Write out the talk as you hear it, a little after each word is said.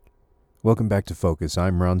Welcome back to Focus.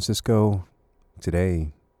 I'm Ron Cisco.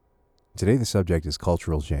 Today the subject is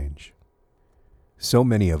cultural change. So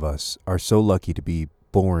many of us are so lucky to be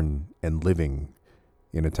born and living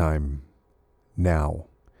in a time now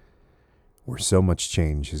where so much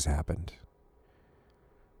change has happened.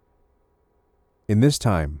 In this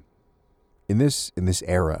time, in this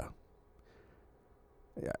era,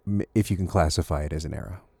 if you can classify it as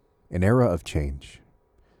an era of change,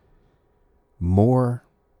 more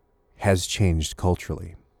has changed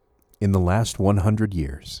culturally in the last 100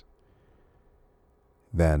 years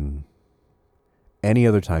than any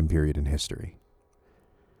other time period in history.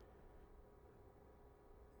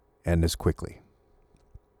 And as quickly.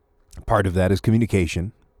 Part of that is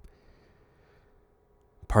communication.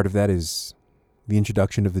 Part of that is the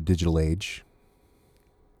introduction of the digital age,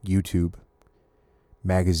 YouTube,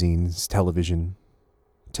 magazines, television,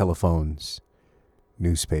 telephones,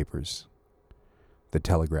 newspapers, the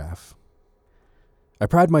telegraph. I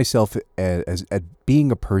pride myself at being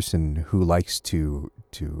a person who likes to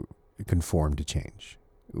conform to change,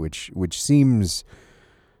 which seems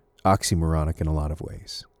oxymoronic in a lot of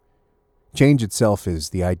ways. Change itself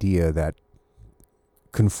is the idea that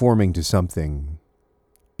conforming to something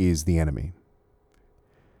is the enemy.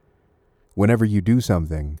 Whenever you do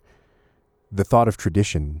something, the thought of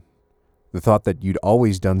tradition, the thought that you'd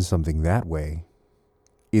always done something that way,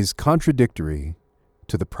 is contradictory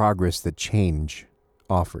to the progress that change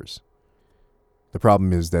offers. The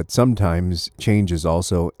problem is that sometimes change is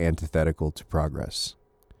also antithetical to progress.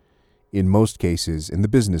 In most cases, in the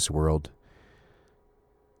business world,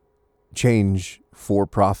 change for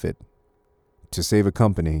profit to save a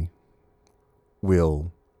company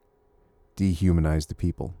will dehumanize the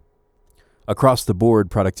people. Across the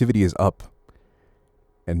board, productivity is up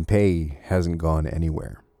and pay hasn't gone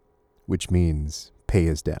anywhere, which means pay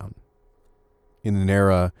is down. In an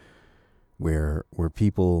era where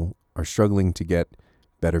people are struggling to get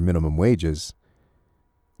better minimum wages,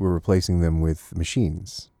 we're replacing them with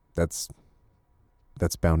machines. That's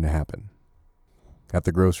bound to happen. At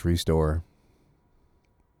the grocery store,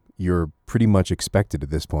 you're pretty much expected at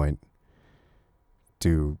this point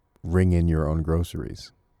to ring in your own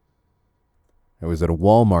groceries. I was at a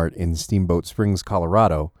Walmart in Steamboat Springs,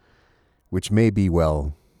 Colorado, which may be,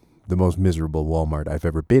 the most miserable Walmart I've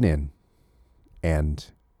ever been in. And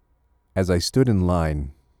as I stood in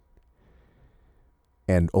line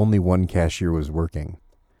and only one cashier was working,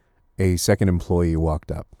 a second employee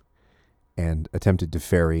walked up and attempted to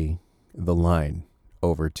ferry the line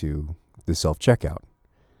over to the self-checkout.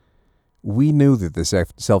 We knew that the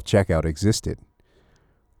self-checkout existed.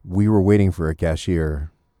 We were waiting for a cashier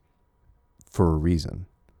for a reason.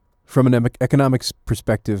 From an economics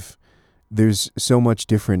perspective, there's so much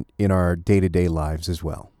different in our day-to-day lives as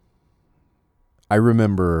well. I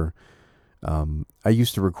remember I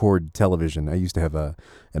used to record television. I used to have an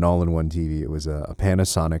all-in-one TV. It was a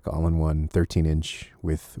Panasonic all-in-one 13-inch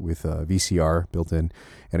with a VCR built in.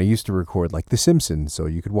 And I used to record like The Simpsons so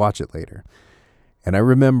you could watch it later. And I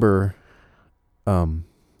remember it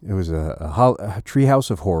was a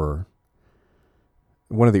Treehouse of Horror,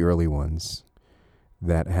 one of the early ones,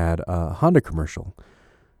 that had a Honda commercial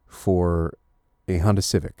for a Honda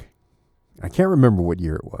Civic. I can't remember what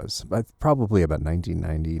year it was, but probably about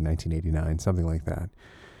 1990, 1989, something like that.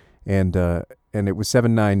 And it was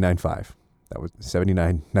 $7,995. That was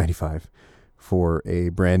 $79.95 for a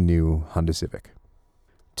brand new Honda Civic.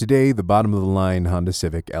 Today, the bottom of the line Honda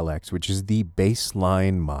Civic LX, which is the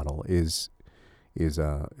baseline model, is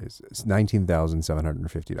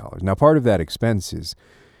 $19,750. Now, part of that expense is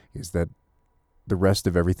that the rest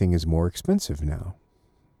of everything is more expensive now.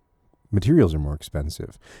 Materials are more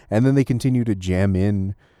expensive. And then they continue to jam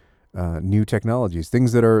in new technologies,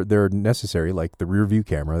 things that are necessary, like the rear view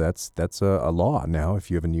camera. That's a law now.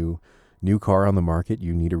 If you have a new car on the market,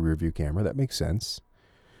 you need a rear view camera. That makes sense.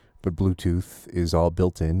 But Bluetooth is all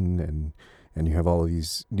built in, and you have all of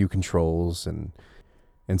these new controls. And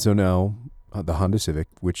so now the Honda Civic,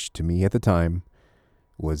 which to me at the time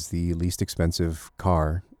was the least expensive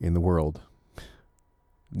car in the world,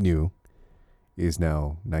 new, is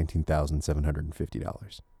now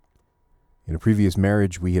 $19,750. In a previous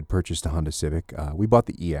marriage, we had purchased a Honda Civic. We bought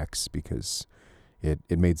the EX because it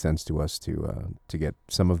made sense to us to get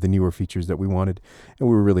some of the newer features that we wanted, and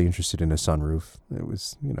we were really interested in a sunroof. It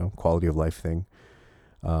was, quality of life thing.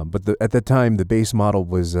 But at that time, the base model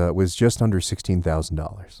was just under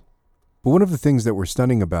 $16,000. But one of the things that were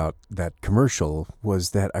stunning about that commercial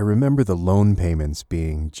was that I remember the loan payments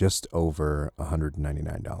being just over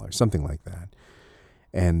 $199, something like that.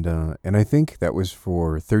 And I think that was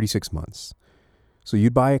for 36 months. So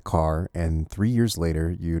you'd buy a car, and 3 years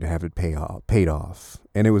later, you'd have it paid off.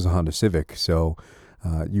 And it was a Honda Civic, so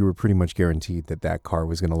you were pretty much guaranteed that that car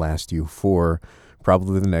was going to last you for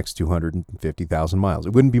probably the next 250,000 miles.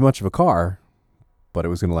 It wouldn't be much of a car, but it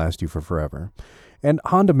was going to last you for forever. And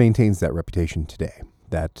Honda maintains that reputation today,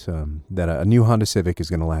 that a new Honda Civic is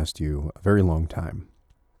going to last you a very long time.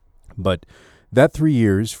 But that 3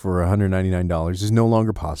 years for $199 is no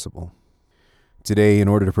longer possible. Today, in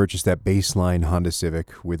order to purchase that baseline Honda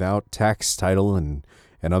Civic without tax, title, and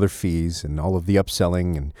other fees and all of the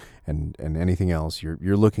upselling and anything else,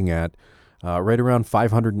 you're looking at right around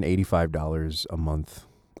 $585 a month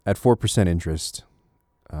at 4% interest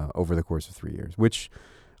over the course of 3 years, which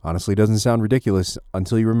honestly doesn't sound ridiculous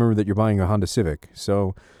until you remember that you're buying a Honda Civic.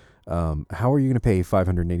 So how are you going to pay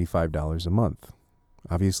 $585 a month?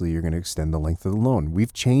 Obviously, you're going to extend the length of the loan.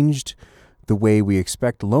 We've changed the way we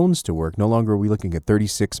expect loans to work. No longer are we looking at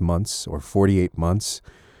 36 months or 48 months.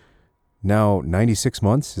 Now, 96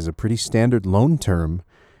 months is a pretty standard loan term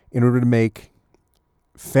in order to make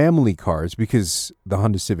family cars, because the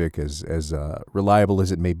Honda Civic, as reliable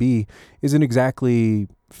as it may be, isn't exactly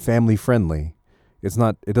family friendly.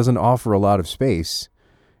 It doesn't offer a lot of space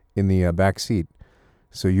in the back seat.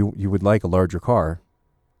 So you would like a larger car,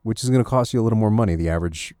 which is going to cost you a little more money. The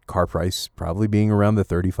average car price probably being around the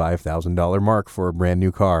 $35,000 mark for a brand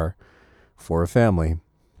new car for a family,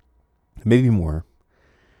 maybe more.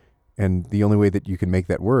 And the only way that you can make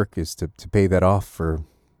that work is to pay that off for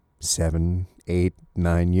 7, 8,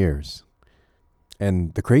 9 years.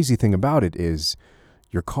 And the crazy thing about it is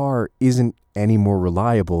your car isn't any more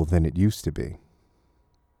reliable than it used to be.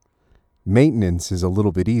 Maintenance is a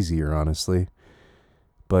little bit easier, honestly,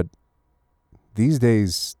 but these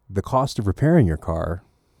days, the cost of repairing your car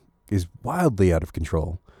is wildly out of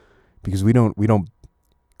control, because we don't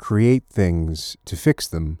create things to fix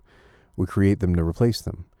them. We create them to replace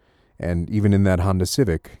them. And even in that Honda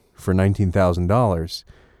Civic for $19,000,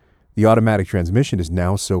 the automatic transmission is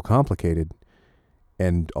now so complicated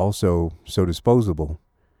and also so disposable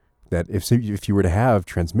that if you were to have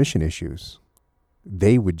transmission issues,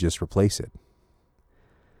 they would just replace it.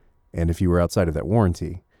 And if you were outside of that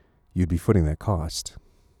warranty, you'd be footing that cost.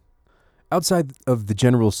 Outside of the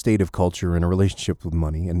general state of culture and a relationship with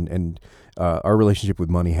money, and our relationship with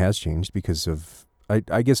money has changed because of,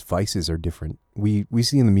 I guess, vices are different. We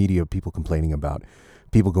see in the media people complaining about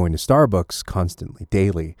people going to Starbucks constantly,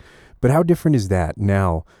 daily. But how different is that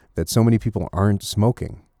now that so many people aren't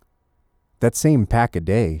smoking? That same pack a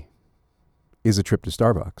day is a trip to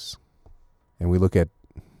Starbucks. And we look at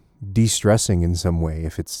de-stressing in some way,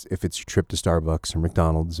 if it's your trip to Starbucks or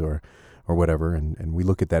McDonald's or whatever, and we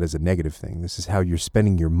look at that as a negative thing. This is how you're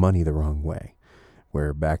spending your money the wrong way.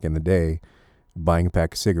 Where back in the day, buying a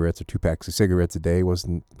pack of cigarettes or 2 packs of cigarettes a day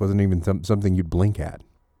wasn't even something you'd blink at.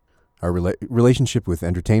 Our relationship with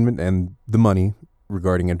entertainment and the money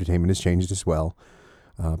regarding entertainment has changed as well.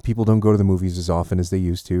 People don't go to the movies as often as they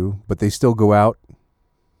used to, but they still go out.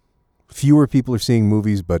 Fewer people are seeing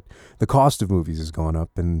movies, but the cost of movies has gone up,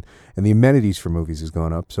 and the amenities for movies has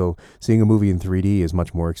gone up. So seeing a movie in 3D is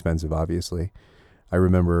much more expensive, obviously. I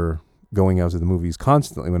remember going out to the movies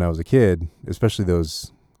constantly when I was a kid, especially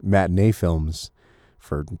those matinee films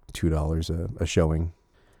for $2 a showing.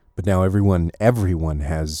 But now everyone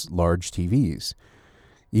has large TVs.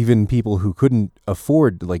 Even people who couldn't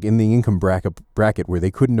afford, like in the income bracket where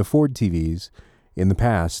they couldn't afford TVs in the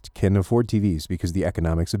past, can afford TVs because the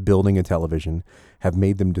economics of building a television have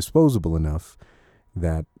made them disposable enough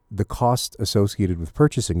that the cost associated with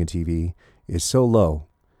purchasing a TV is so low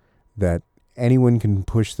that anyone can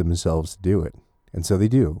push themselves to do it. And so they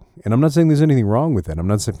do. And I'm not saying there's anything wrong with it. I'm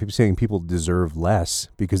not saying people deserve less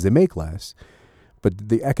because they make less. But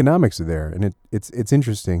the economics are there. And it's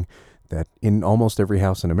interesting that in almost every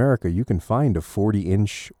house in America, you can find a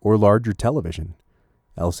 40-inch or larger television,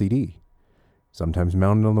 LCD, sometimes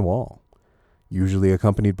mounted on the wall, usually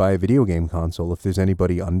accompanied by a video game console if there's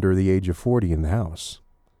anybody under the age of 40 in the house.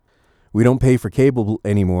 We don't pay for cable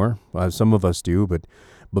anymore. Some of us do, but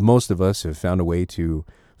most of us have found a way to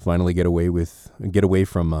finally get away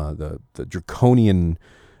from the draconian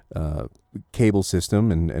cable system,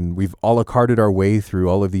 and we've a la carted our way through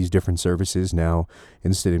all of these different services. Now,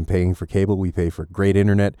 instead of paying for cable, we pay for great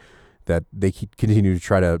internet that they continue to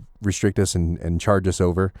try to restrict us and charge us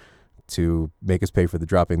over to make us pay for the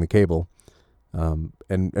dropping the cable.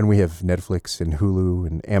 And we have Netflix and Hulu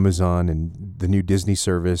and Amazon and the new Disney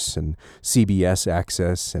service and CBS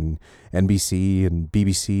Access and NBC and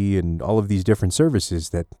BBC and all of these different services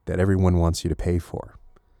that everyone wants you to pay for.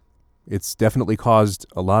 It's definitely caused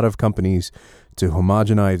a lot of companies to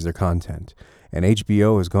homogenize their content And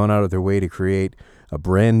HBO has gone out of their way to create a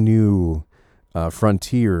brand new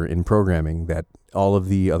frontier in programming that all of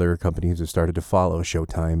the other companies have started to follow,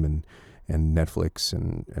 Showtime and Netflix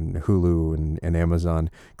and Hulu and Amazon,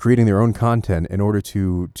 creating their own content in order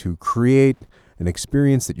to create an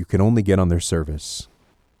experience that you can only get on their service.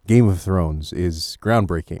 Game of Thrones is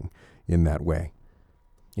groundbreaking in that way.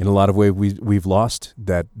 In a lot of ways, we've lost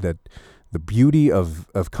that the beauty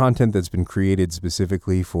of content that's been created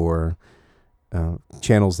specifically for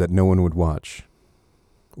channels that no one would watch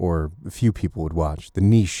or few people would watch, the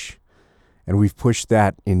niche. And we've pushed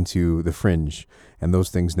that into the fringe. And those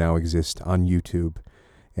things now exist on YouTube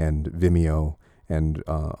and Vimeo and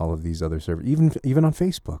all of these other servers, even on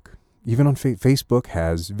Facebook. Even on Facebook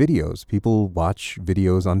has videos. People watch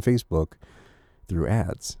videos on Facebook through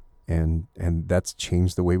ads. And that's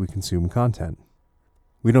changed the way we consume content.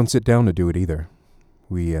 We don't sit down to do it either.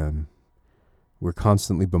 We're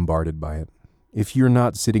constantly bombarded by it. If you're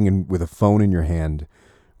not sitting with a phone in your hand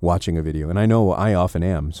watching a video, and I know I often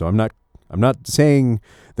am, so I'm not saying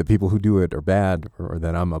that people who do it are bad or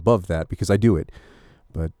that I'm above that, because I do it.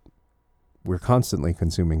 But we're constantly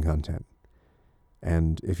consuming content.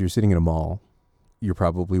 And if you're sitting in a mall, you're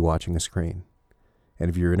probably watching a screen. And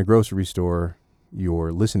if you're in a grocery store,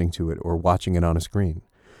 you're listening to it or watching it on a screen.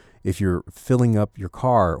 If you're filling up your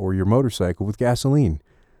car or your motorcycle with gasoline,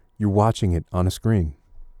 you're watching it on a screen.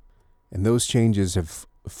 And those changes have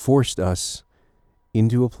forced us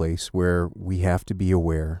into a place where we have to be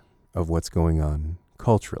aware of what's going on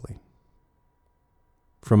culturally.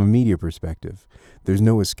 From a media perspective, there's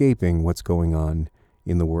no escaping what's going on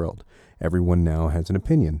in the world. Everyone now has an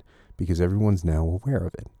opinion because everyone's now aware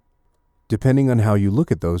of it. Depending on how you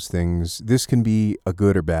look at those things, this can be a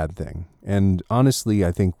good or bad thing. And honestly,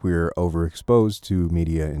 I think we're overexposed to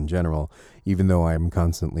media in general, even though I'm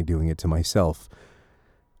constantly doing it to myself.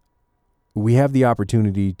 We have the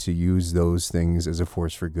opportunity to use those things as a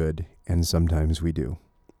force for good, and sometimes we do.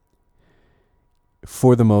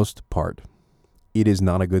 For the most part, it is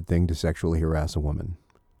not a good thing to sexually harass a woman.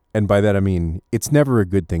 And by that I mean, it's never a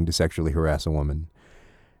good thing to sexually harass a woman.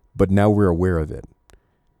 But now we're aware of it.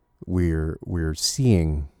 We're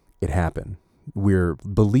seeing it happen. We're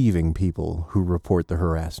believing people who report the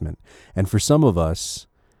harassment. And for some of us,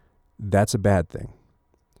 that's a bad thing.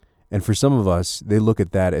 And for some of us, they look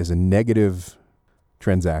at that as a negative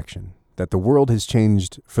transaction, that the world has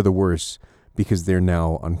changed for the worse because they're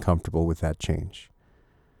now uncomfortable with that change.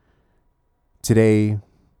 Today,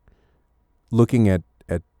 looking at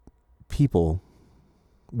people,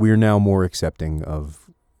 we're now more accepting of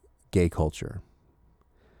gay culture.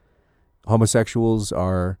 Homosexuals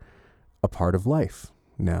are a part of life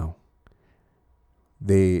now.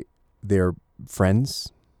 They're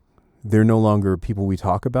friends. They're no longer people we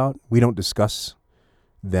talk about. We don't discuss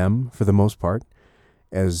them, for the most part,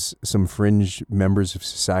 as some fringe members of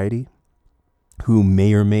society who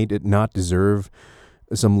may or may not deserve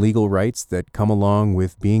some legal rights that come along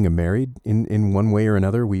with being married in one way or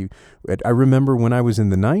another. I remember when I was in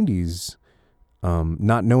the 90s,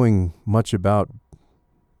 not knowing much about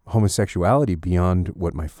homosexuality beyond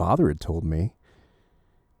what my father had told me,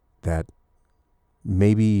 that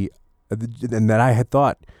maybe, and that I had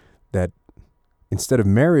thought that instead of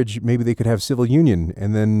marriage, maybe they could have civil union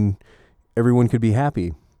and then everyone could be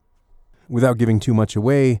happy. Without giving too much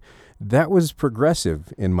away, that was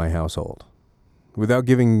progressive in my household. Without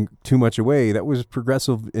giving too much away, that was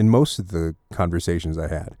progressive in most of the conversations I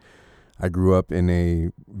had. I grew up in a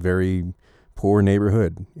very poor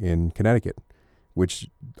neighborhood in Connecticut, which,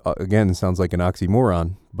 again, sounds like an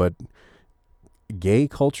oxymoron, but gay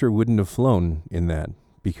culture wouldn't have flown in that,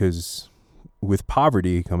 because with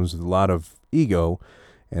poverty comes a lot of ego,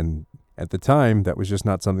 and at the time, that was just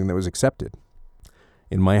not something that was accepted.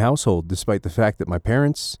 In my household, despite the fact that my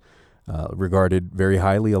parents regarded very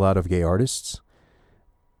highly a lot of gay artists,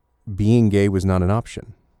 being gay was not an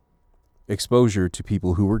option. Exposure to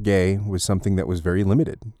people who were gay was something that was very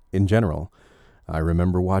limited in general. I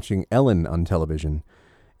remember watching Ellen on television,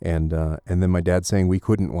 and then my dad saying we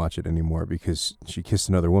couldn't watch it anymore because she kissed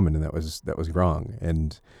another woman, and that was wrong.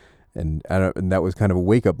 And that was kind of a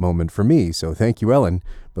wake-up moment for me. So thank you, Ellen.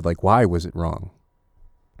 But why was it wrong?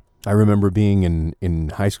 I remember being in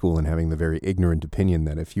high school and having the very ignorant opinion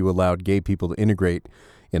that if you allowed gay people to integrate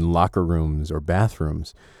in locker rooms or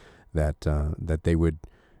bathrooms, that they would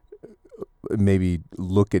maybe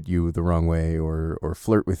look at you the wrong way or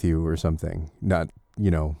flirt with you or something. Not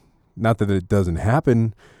that it doesn't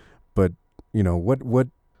happen, but what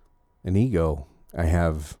an ego I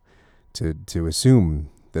have to assume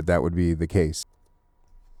that would be the case.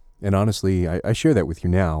 And honestly, I share that with you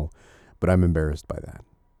now, but I'm embarrassed by that.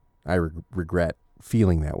 I regret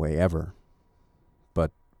feeling that way ever.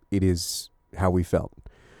 But it is how we felt.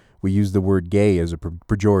 We used the word gay as a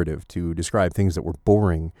pejorative to describe things that were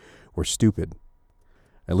boring or stupid.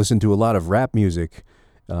 I listened to a lot of rap music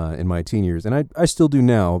in my teen years, and I still do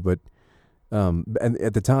now, but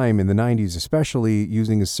at the time, in the 90s especially,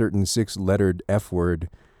 using a certain 6-lettered F word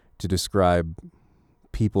to describe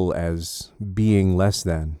people as being less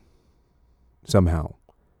than somehow,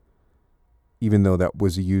 even though that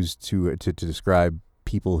was used to describe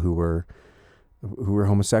people who were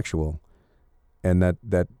homosexual, and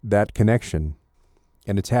that connection,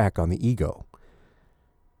 an attack on the ego.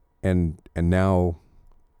 And now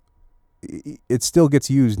it still gets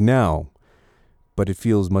used now, but it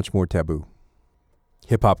feels much more taboo.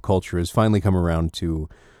 Hip-hop culture has finally come around to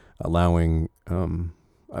allowing, and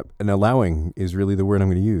allowing is really the word I'm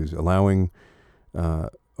going to use, allowing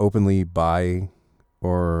openly bi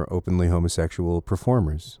or openly homosexual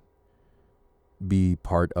performers be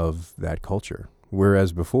part of that culture.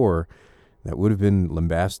 Whereas before, that would have been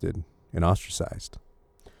lambasted and ostracized.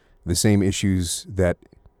 The same issues that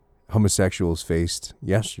homosexuals faced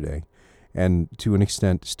yesterday, and to an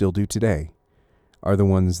extent still do today, are the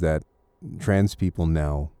ones that trans people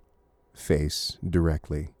now face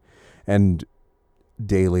directly. And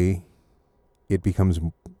daily, it becomes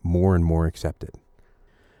more and more accepted.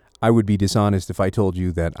 I would be dishonest if I told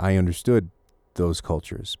you that I understood those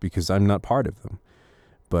cultures, because I'm not part of them.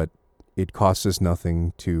 But it costs us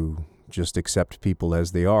nothing to just accept people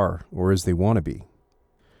as they are or as they want to be.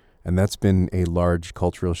 And that's been a large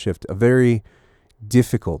cultural shift, a very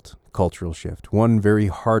difficult cultural shift, one very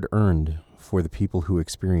hard-earned for the people who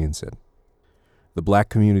experience it. The black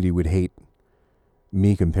community would hate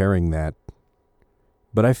me comparing that,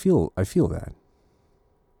 but I feel that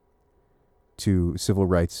to civil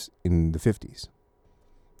rights in the 50s.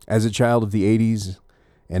 As a child of the 80s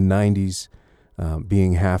and 90s,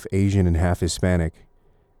 being half Asian and half Hispanic,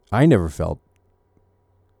 I never felt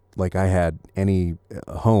like I had any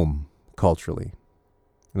home culturally.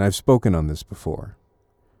 And I've spoken on this before.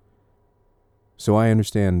 So I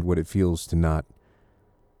understand what it feels to not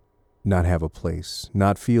have a place,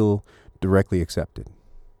 not feel directly accepted.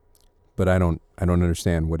 But I don't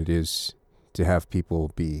understand what it is to have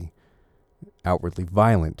people be outwardly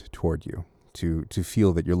violent toward you, to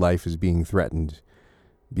feel that your life is being threatened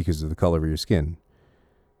because of the color of your skin,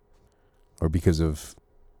 or because of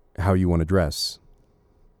how you want to dress,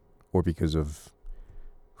 or because of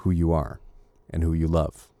who you are and who you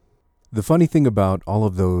love. The funny thing about all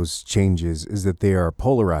of those changes is that they are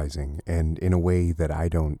polarizing, and in a way that I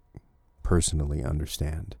don't personally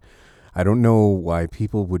understand. I don't know why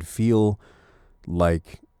people would feel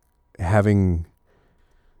like having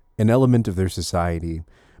an element of their society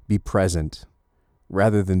be present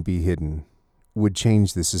rather than be hidden would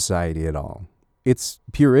change the society at all. It's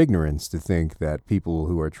pure ignorance to think that people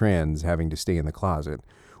who are trans having to stay in the closet,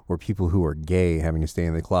 or people who are gay having to stay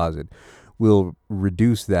in the closet, will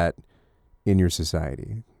reduce that in your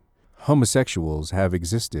society. Homosexuals have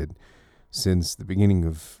existed since the beginning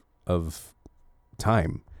of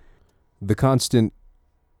time. The constant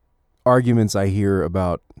arguments I hear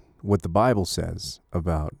about what the Bible says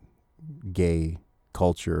about gay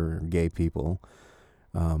culture, gay people,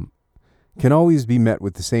 can always be met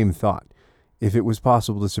with the same thought. If it was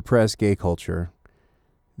possible to suppress gay culture,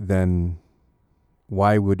 then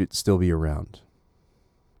why would it still be around?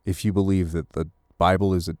 If you believe that the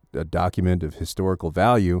Bible is a document of historical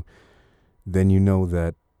value, then you know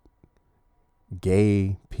that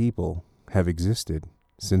gay people have existed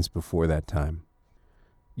since before that time.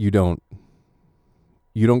 You don't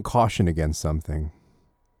caution against something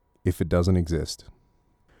if it doesn't exist.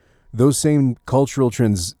 Those same cultural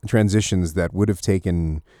transitions that would have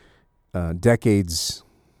taken decades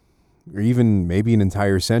or even maybe an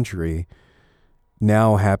entire century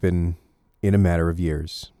now happen in a matter of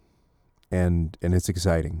years. And it's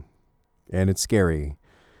exciting and it's scary,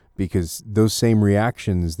 because those same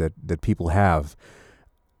reactions that people have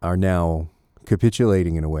are now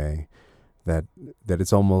capitulating in a way that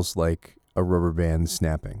it's almost like a rubber band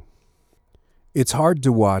snapping. It's hard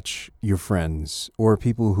to watch your friends or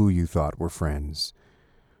people who you thought were friends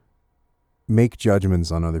make judgments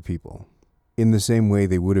on other people in the same way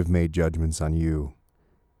they would have made judgments on you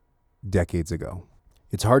decades ago.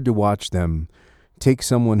 It's hard to watch them take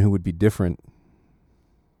someone who would be different,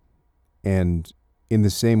 and in the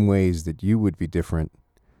same ways that you would be different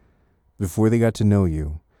before they got to know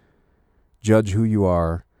you, judge who you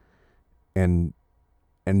are and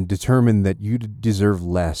determine that you deserve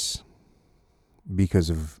less because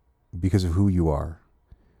of who you are,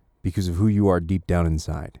 because of who you are deep down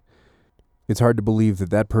inside. It's hard to believe that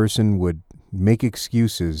that person would make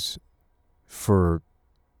excuses for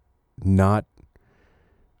not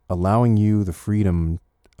allowing you the freedom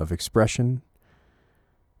of expression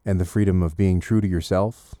and the freedom of being true to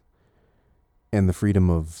yourself and the freedom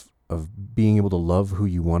of being able to love who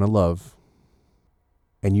you want to love,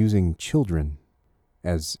 and using children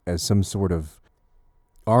as some sort of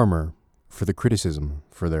armor for the criticism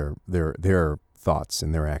for their thoughts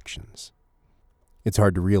and their actions. It's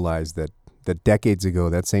hard to realize that decades ago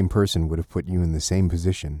that same person would have put you in the same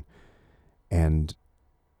position and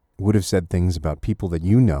would have said things about people that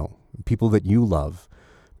you know, people that you love,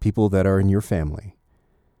 people that are in your family.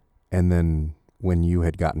 And then when you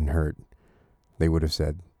had gotten hurt, they would have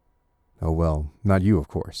said, "Oh, well, not you, of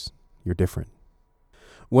course. You're different."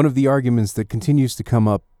 One of the arguments that continues to come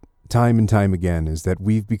up time and time again is that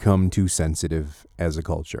we've become too sensitive as a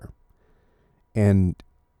culture. And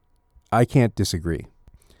I can't disagree.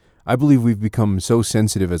 I believe we've become so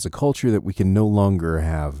sensitive as a culture that we can no longer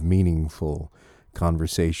have meaningful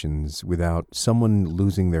conversations without someone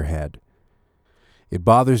losing their head. It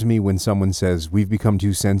bothers me when someone says, "We've become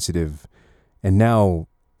too sensitive, and now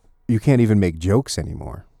you can't even make jokes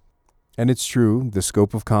anymore." And it's true, the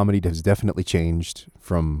scope of comedy has definitely changed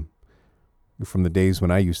from the days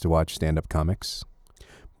when I used to watch stand-up comics.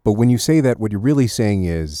 But when you say that, what you're really saying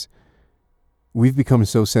is, we've become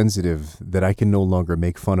so sensitive that I can no longer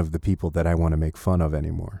make fun of the people that I want to make fun of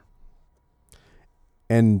anymore.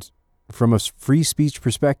 And from a free speech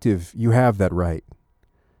perspective, you have that right.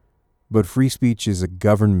 But free speech is a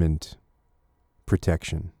government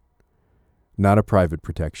protection, not a private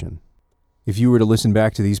protection. If you were to listen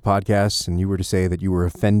back to these podcasts and you were to say that you were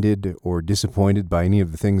offended or disappointed by any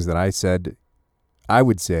of the things that I said, I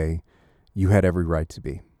would say you had every right to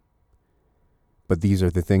be. But these are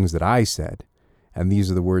the things that I said, and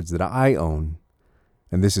these are the words that I own,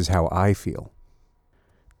 and this is how I feel.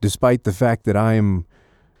 Despite the fact that I am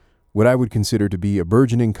what I would consider to be a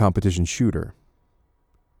burgeoning competition shooter,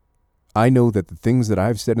 I know that the things that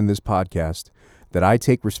I've said in this podcast that I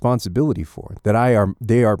take responsibility for,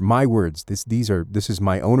 they are my words. This is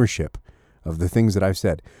my ownership of the things that I've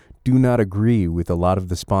said. Do not agree with a lot of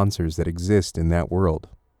the sponsors that exist in that world.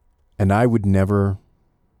 And I would never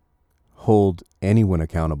hold anyone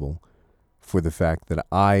accountable for the fact that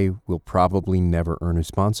I will probably never earn a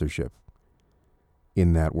sponsorship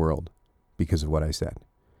in that world because of what I said.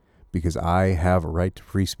 Because I have a right to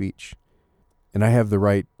free speech. And I have the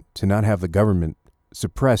right to not have the government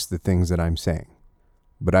suppress the things that I'm saying.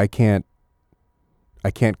 But I can't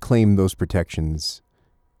claim those protections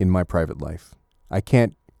in my private life. I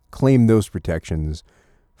can't claim those protections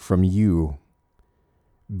from you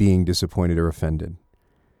being disappointed or offended,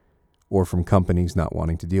 or from companies not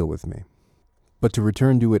wanting to deal with me. But to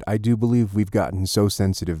return to it, I do believe we've gotten so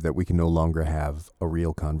sensitive that we can no longer have a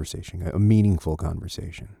real conversation, a meaningful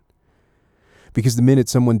conversation. Because the minute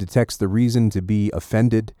someone detects the reason to be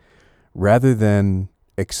offended, rather than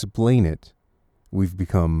explain it, we've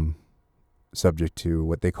become subject to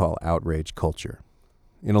what they call outrage culture.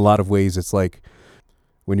 In a lot of ways, it's like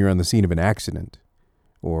when you're on the scene of an accident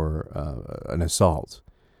or an assault.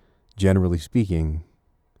 Generally speaking,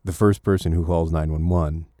 the first person who calls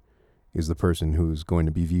 911 is the person who's going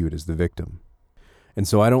to be viewed as the victim. And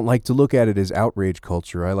so I don't like to look at it as outrage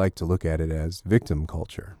culture. I like to look at it as victim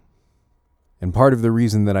culture. And part of the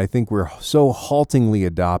reason that I think we're so haltingly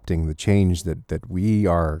adopting the change that we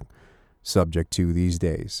are subject to these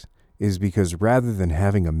days is because rather than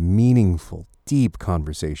having a meaningful, deep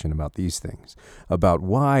conversation about these things, about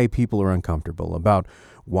why people are uncomfortable, about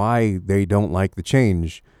why they don't like the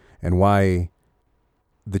change, and why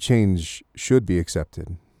the change should be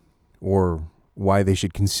accepted, or why they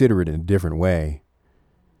should consider it in a different way,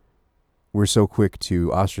 we're so quick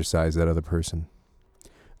to ostracize that other person.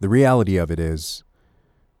 The reality of it is,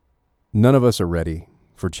 none of us are ready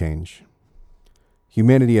for change.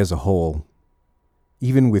 Humanity as a whole,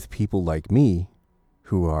 even with people like me,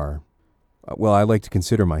 who are, well, I like to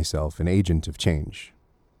consider myself an agent of change.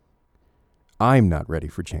 I'm not ready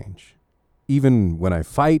for change. Even when I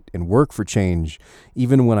fight and work for change,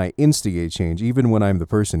 even when I instigate change, even when I'm the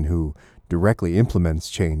person who directly implements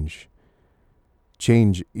change,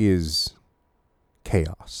 change is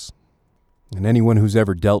chaos. And anyone who's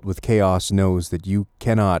ever dealt with chaos knows that you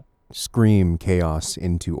cannot scream chaos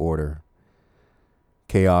into order.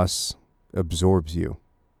 Chaos absorbs you.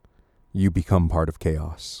 You become part of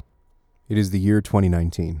chaos. It is the year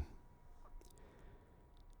 2019.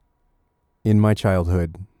 In my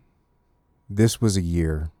childhood, this was a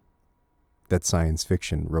year that science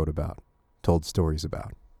fiction wrote about, told stories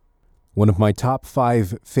about. One of my top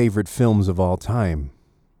 5 favorite films of all time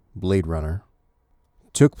Blade Runner,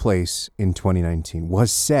 took place in 2019,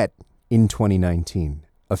 was set in 2019,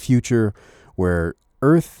 a future where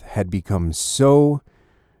Earth had become so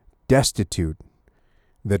destitute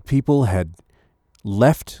that people had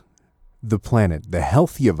left the planet. The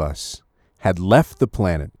healthy of us had left the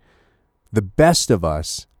planet. The best of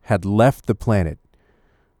us had left the planet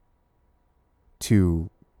to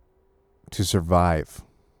survive,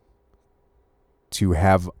 to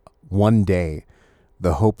have one day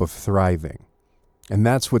the hope of thriving. And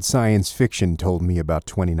that's what science fiction told me about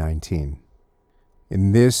 2019.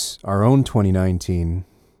 In this, our own 2019,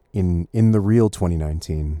 in the real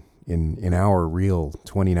 2019, in our real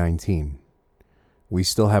 2019, we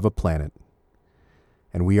still have a planet,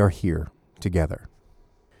 and we are here together.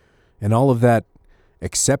 And all of that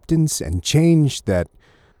acceptance and change that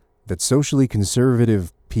socially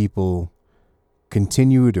conservative people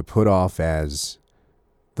continue to put off as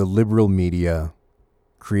the liberal media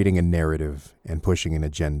creating a narrative and pushing an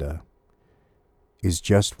agenda is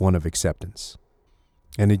just one of acceptance.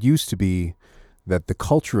 And it used to be that the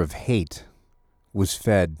culture of hate was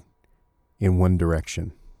fed in one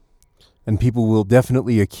direction. And people will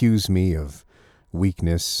definitely accuse me of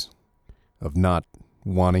weakness, of not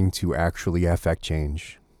wanting to actually affect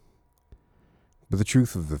change. But the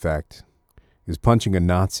truth of the fact is punching a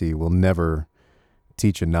Nazi will never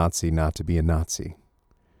teach a Nazi not to be a Nazi.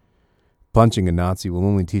 Punching a Nazi will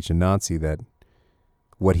only teach a Nazi that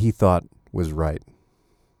what he thought was right,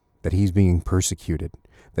 that he's being persecuted,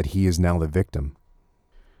 that he is now the victim.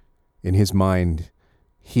 In his mind,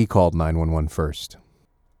 he called 911 first.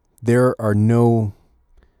 There are no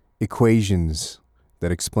equations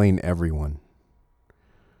that explain everyone.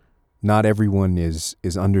 Not everyone is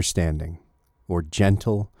understanding, or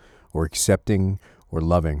gentle, or accepting, or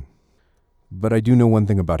loving. But I do know one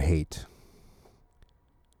thing about hate.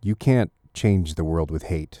 You can't change the world with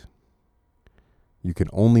hate. You can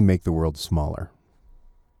only make the world smaller.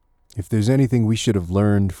 If there's anything we should have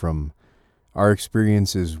learned from our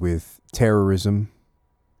experiences with terrorism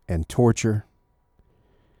and torture,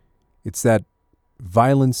 it's that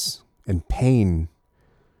violence and pain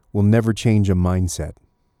will never change a mindset.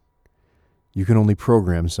 You can only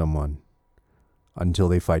program someone until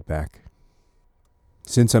they fight back.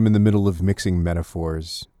 Since I'm in the middle of mixing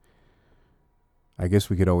metaphors, I guess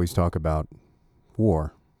we could always talk about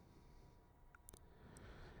war.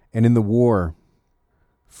 And in the war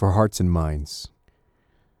for hearts and minds,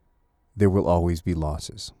 there will always be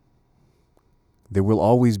losses. There will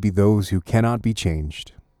always be those who cannot be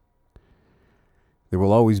changed. There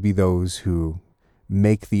will always be those who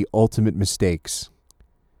make the ultimate mistakes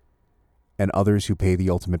and others who pay the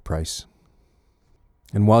ultimate price.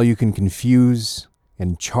 And while you can confuse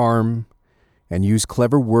and charm and use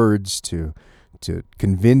clever words to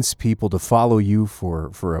convince people to follow you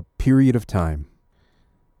for a period of time,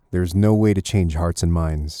 there's no way to change hearts and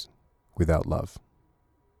minds without love.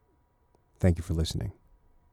 Thank you for listening.